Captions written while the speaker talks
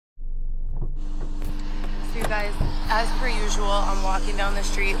guys, as per usual, I'm walking down the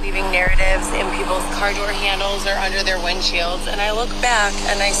street leaving narratives in people's car door handles or under their windshields, and I look back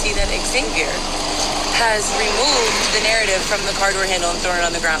and I see that Xavier has removed the narrative from the car door handle and thrown it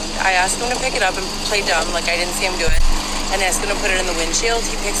on the ground. I asked him to pick it up and play dumb like I didn't see him do it, and asked him to put it in the windshield.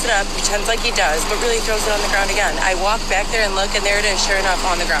 He picks it up, pretends like he does, but really throws it on the ground again. I walk back there and look, and there it is, sure enough,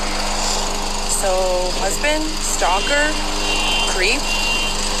 on the ground. So, husband, stalker, creep,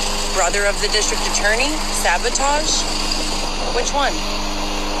 brother of the district attorney, sabotage, which one?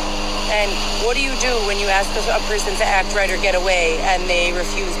 And what do you do when you ask a person to act right or get away and they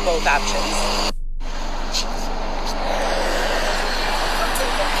refuse both options?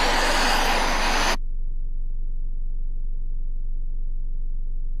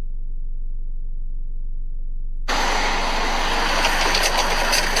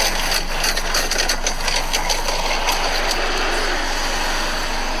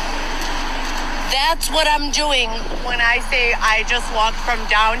 That's what I'm doing when I say I just walked from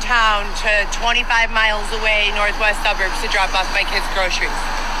downtown to 25 miles away, northwest suburbs, to drop off my kids' groceries.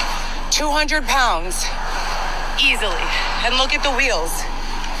 200 pounds, easily. And look at the wheels.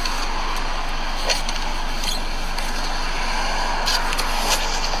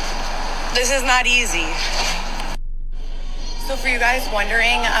 This is not easy. So for you guys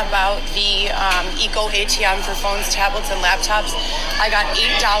wondering about the Eco ATM for phones, tablets, and laptops, I got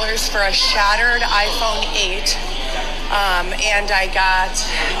 $8 for a shattered iPhone 8, and I got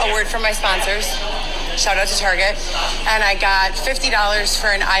a word from my sponsors, shout out to Target, and I got $50 for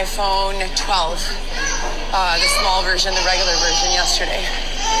an iPhone 12, the small version, the regular version, yesterday.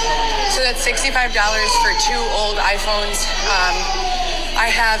 So that's $65 for two old iPhones. I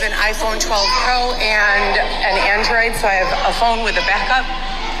have an iPhone 12 Pro and an Android, so I have a phone with a backup.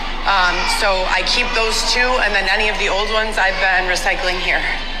 So I keep those two, and then any of the old ones I've been recycling here.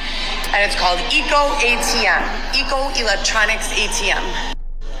 And it's called Eco ATM, Eco Electronics ATM.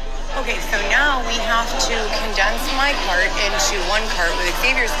 Okay, so now we have to condense my cart into one cart with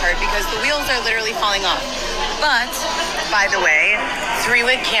Xavier's cart because the wheels are literally falling off. But, by the way,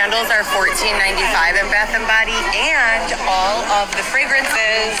 3-wick candles are $14.95 in Bath & Body, and all of the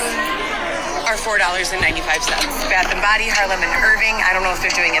fragrances are $4.95. Bath & Body, Harlem, and Irving. I don't know if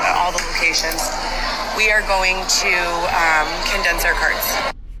they're doing it at all the locations. We are going to condense our carts.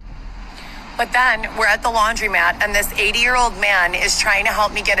 But then we're at the laundromat, and this 80-year-old man is trying to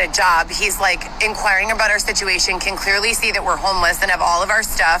help me get a job. He's like inquiring about our situation, can clearly see that we're homeless and have all of our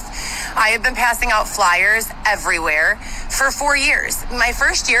stuff. I have been passing out flyers everywhere for 4 years. My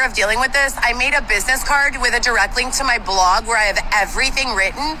first year of dealing with this, I made a business card with a direct link to my blog where I have everything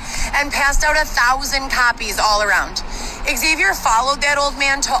written and passed out 1,000 copies all around. Xavier followed that old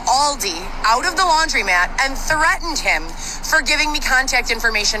man to Aldi out of the laundromat and threatened him for giving me contact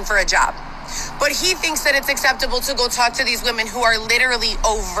information for a job. But he thinks that it's acceptable to go talk to these women who are literally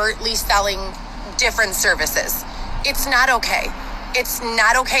overtly selling different services. It's not okay. It's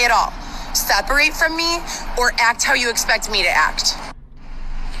not okay at all. Separate from me or act how you expect me to act.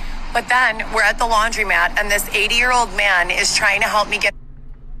 But then we're at the laundromat, and this 80-year-old man is trying to help me get